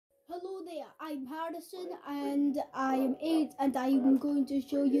Hello there, I'm Harrison and I am 8 and I'm going to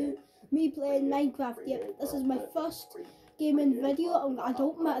show you me playing Minecraft. Yep, this is my first gaming video. I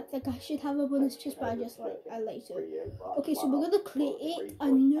don't think I should have a bonus chest, but I like to. Okay, so we're going to create a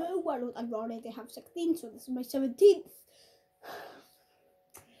new world. I already have 16, so this is my 17th.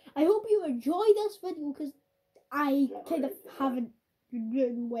 I hope you enjoy this video because I kind of haven't been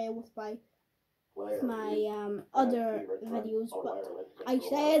doing well with my other videos, but I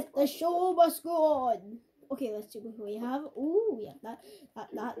said the show must go on. Okay, let's see what we have. Oh, we have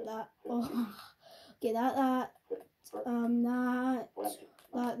that. Oh, okay, that.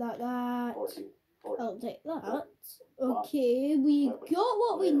 I'll take that. Okay, we got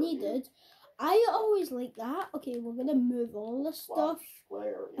what we needed. I always like that. Okay, we're gonna move all this stuff.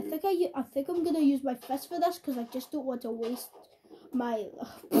 I think I'm gonna use my fist for this because I just don't want to waste my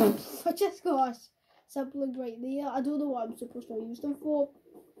I just got sampling right there. I don't know what I'm supposed to use them for.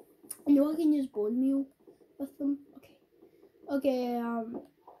 I know I can use bone meal with them. Okay,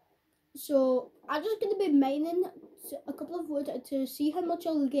 so I'm just gonna be mining a couple of wood to see how much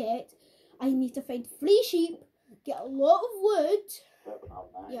I'll get. I need to find 3 sheep, get a lot of wood.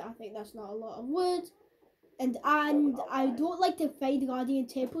 Yeah, I think that's not a lot of wood. And I don't like to find guardian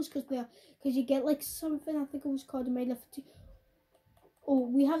temples because you get like something, I think it was called a mine of. Oh,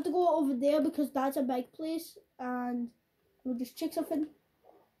 we have to go over there because that's a big place, and we'll just check something.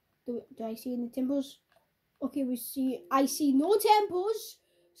 Do I see any temples? Okay, I see no temples,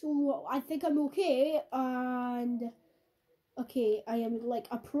 so I think I'm okay. And okay, I am like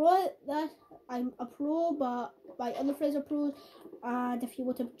a pro at that. I'm a pro, but my other friends are pros. And if you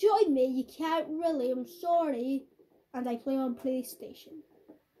want to join me, you can't really. I'm sorry. And I play on PlayStation.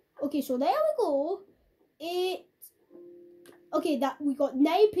 Okay, so there we go. Okay, that we got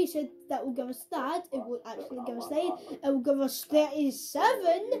 9 pieces. That will give us that. It will actually give us 9. It will give us 37.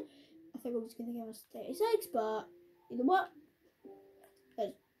 I think it was going to give us 36, but you know what?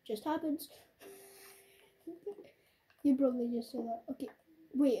 It just happens. You probably just saw that. Okay,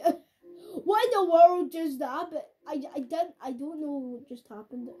 wait. What in the world just that? But I don't know what just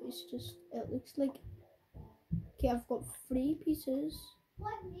happened. It's just, it looks like. Okay, I've got 3 pieces.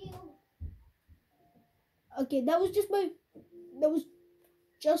 What new? Okay, that was just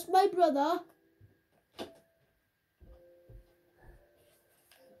my brother.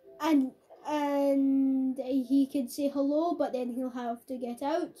 And he can say hello, but then he'll have to get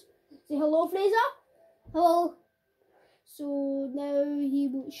out. Say hello, Fraser. Hello. So now he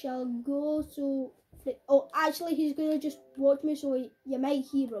shall go. So, oh, actually, he's gonna just watch me, so you might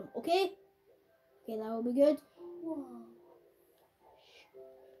hear him. Okay. Okay, that will be good. Whoa.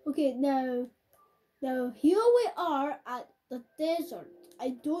 Okay, now here we are at the desert.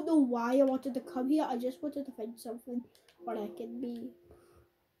 I don't know why I wanted to come here. I just wanted to find something where I can be.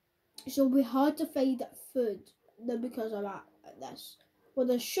 So we had to find food. Not because of this. Well,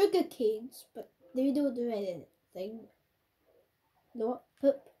 there's sugar canes, but they don't do anything. No.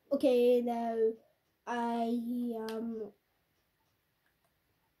 Okay, now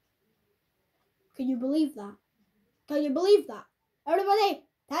Can you believe that? Can you believe that? Everybody,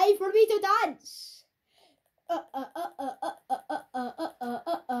 time for me to dance.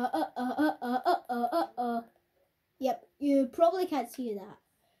 Yep, you probably can't see that.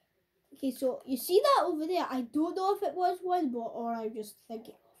 Okay, so you see that over there? I don't know if it was one, or I'm just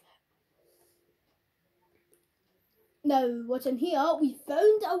thinking of it. Now, what's in here? We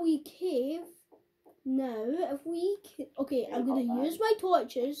found a wee cave. Now, if we okay, I'm gonna use my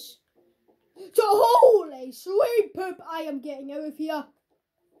torches. So holy sweet poop! I am getting out of here.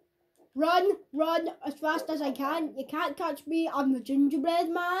 Run as fast as I can. You can't catch me. I'm the gingerbread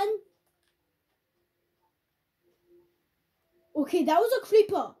man. Okay, that was a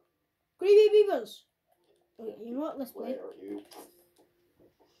creeper. Creepy beavers. Okay, you know what? Let's play.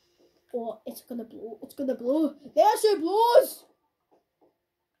 Oh, it's gonna blow. It's gonna blow. There's it blows.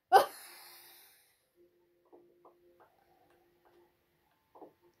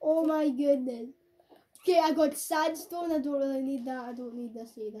 Oh my goodness. Okay, I got sandstone. I don't really need that. I don't need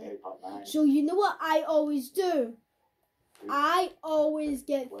this either. So you know what I always do? I always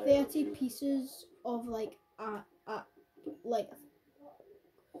get 30 pieces of like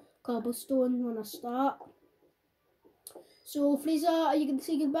cobblestone when I start. So Fraser, are you gonna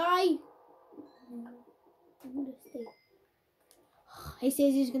say goodbye? I'm gonna stay. He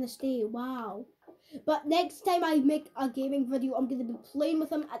says he's gonna stay. Wow. But next time I make a gaming video, I'm gonna be playing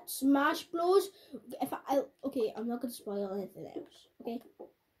with him at Smash Bros. Okay, I'm not gonna spoil anything else. Okay.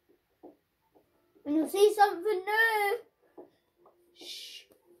 And you'll see something new. Shh.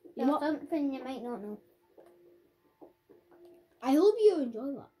 Something you might not know. I hope you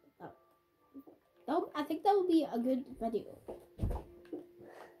enjoy that. I think that will be a good video.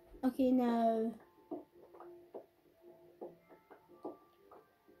 Okay, now.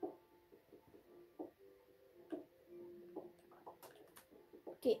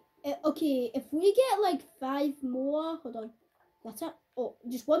 Okay, if we get like 5 more, hold on, that's it. Oh,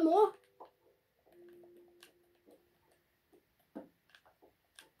 just 1 more.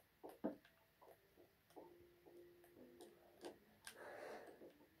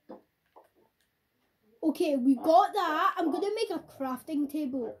 Okay, we got that. I'm gonna make a crafting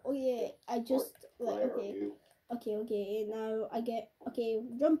table. Oh yeah, I just like okay. Now I get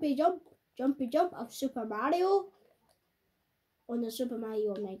jumpy jump of Super Mario on the Super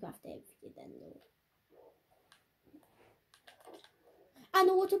Mario Minecraft if you didn't know. I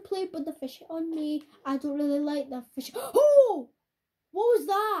know what to play, but the fish on me. I don't really like the fish. Oh, what was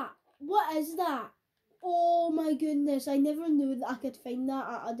that? What is that? Oh my goodness! I never knew that I could find that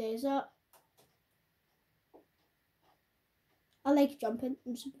at a desert. I like jumping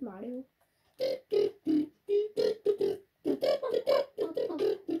in Super Mario.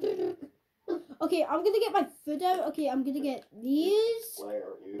 Okay, I'm gonna get my food out. Okay, I'm gonna get these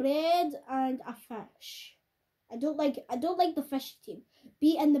bread and a fish. I don't like the fish team.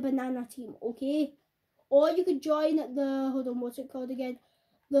 Be in the banana team, okay? Or you could join the hold on, what's it called again?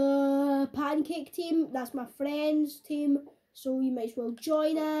 The pancake team. That's my friend's team. So you might as well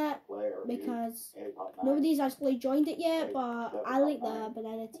join it because nobody's actually joined it yet, but I like the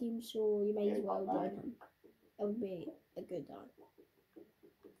banana team, so you might as well join him. It would be a good one.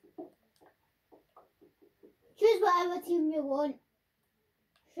 Choose whatever team you want.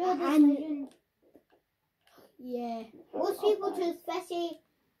 Show decision. Yeah. Most people choose fishy,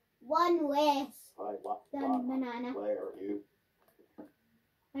 1 less than banana.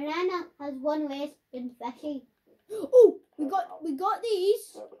 Banana has 1 less than fishy. Oh, we got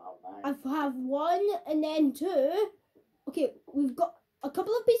these. I have 1 and then 2. Okay, we've got a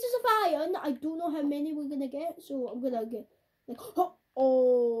couple of pieces of iron. I don't know how many we're gonna get, so I'm gonna get like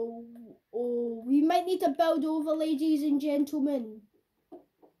oh, we might need to build over, ladies and gentlemen.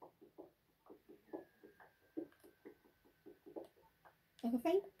 Like a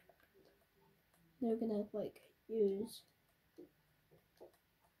thing. They're gonna like use.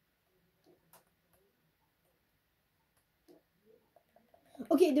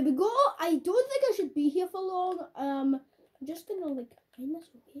 Okay, there we go. I don't think I should be here for long. I'm just gonna like find this.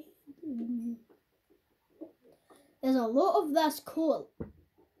 Okay. There's a lot of this coal.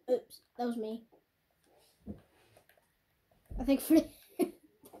 Oops, that was me. I think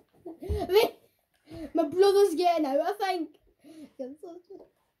my brother's getting out. I think.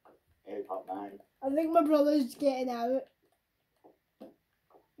 I think my brother's getting out.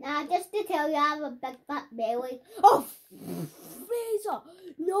 Nah, just to tell you, I have a big fat belly. Oh, Fraser!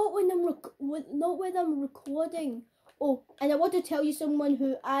 Not when I'm recording. Oh, and I want to tell you someone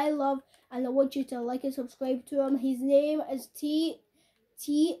who I love, and I want you to like and subscribe to him. His name is Taste.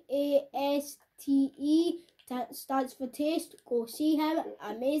 That stands for taste. Go see him.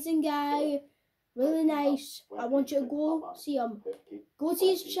 Amazing guy. Really nice. I want you to go see him. Go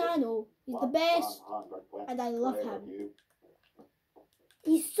see his channel. He's the best, and I love him.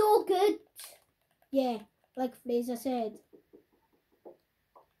 He's so good. Yeah, like Fraser said.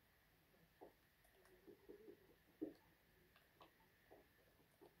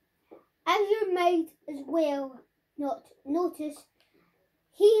 As you might as well not notice,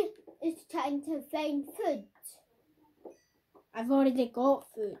 he is trying to find food. I've already got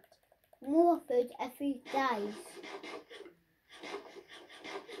food. More food if he dies.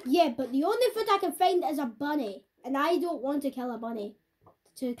 Yeah, but the only food I can find is a bunny, and I don't want to kill a bunny.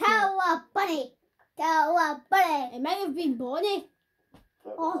 Kill a bunny. Kill a bunny. It might have been Bonnie.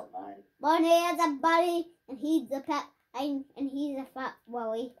 Oh, Bonnie is a bunny, and he's a pet, and he's a fat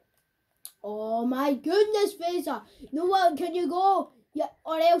willy. Oh my goodness, Fraser! You know what? Can you go? Yeah,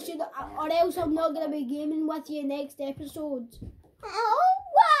 or else I'm not gonna be gaming with you next episode. Oh,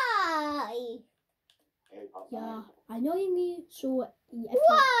 why? Yeah, annoying me. So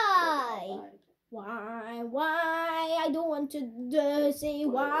Why? Why? I don't want to say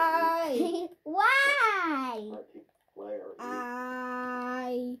why. Why?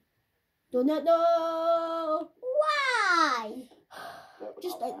 I do not know. Why?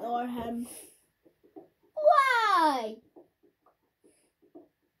 Just ignore him. Why?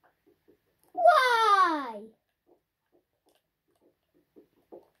 Why?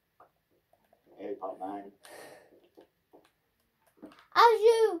 As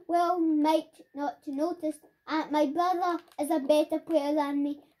you well might not notice, my brother is a better player than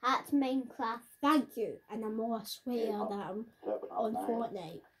me at Minecraft. Thank you, and I'm more swear that I'm on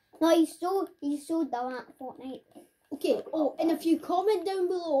Fortnite. No, he's so dumb at Fortnite. Okay. Oh, and if you comment down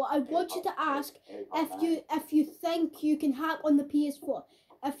below, I want you to ask if you think you can hack on the PS4.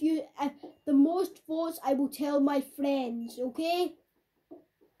 If the most votes, I will tell my friends. Okay.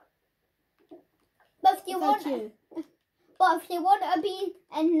 But if you Thank you. But if you want to be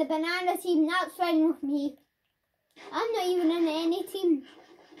in the banana team, that's fine with me. I'm not even in any team.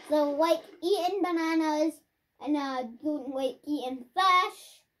 So like eating bananas, and I don't like eating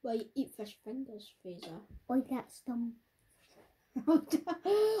fish. Well, you eat fish fingers, Fraser. Oh, that's dumb.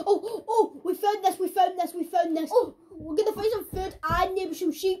 Oh, we found this. Oh, we're gonna find some food and maybe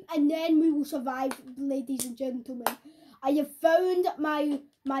some sheep, and then we will survive, ladies and gentlemen. I have found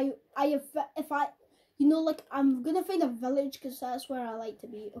I'm gonna find a village because that's where I like to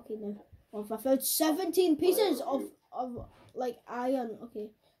be. Okay, now. Well, I found 17 pieces of like iron.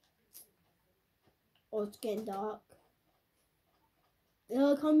 Okay. Oh, it's getting dark.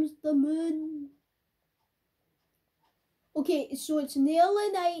 There comes the moon. Okay, so it's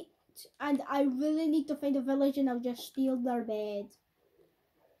nearly night, and I really need to find a village, and I'll just steal their bed.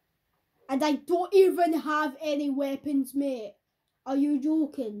 And I don't even have any weapons, mate. Are you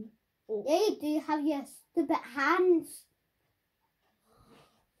joking? Oh. Yeah, you do have your stupid hands.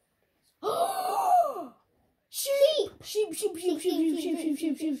 Sheep!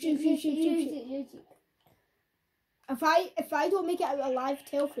 If I don't make it out alive,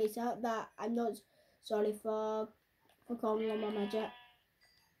 tell Fraser that I'm not sorry for calling him a midget.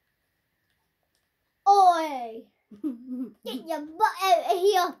 Oi! Get your butt out of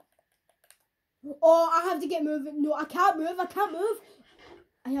here! Oh, I have to get moving. No, I can't move.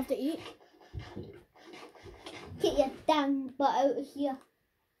 I have to eat. Get your damn butt out of here.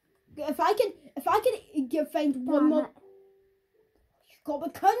 If I can find one more. You got me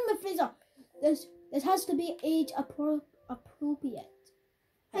cutting my Fraser. This has to be age appropriate.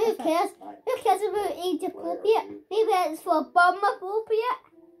 Who cares? Who cares about age appropriate? Maybe it's for bum appropriate.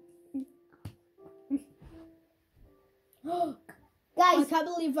 Guys, I can't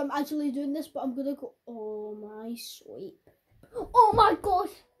believe I'm actually doing this, but I'm gonna go. Oh my sweet. Oh my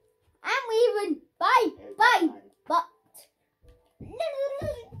gosh! I'm leaving. Bye. But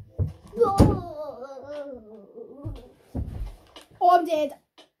oh, I'm dead.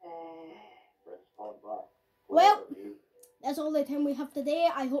 Well, that's all the time we have today.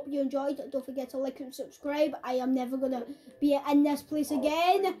 I hope you enjoyed. Don't forget to like and subscribe. I am never gonna be in this place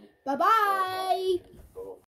again. Bye bye.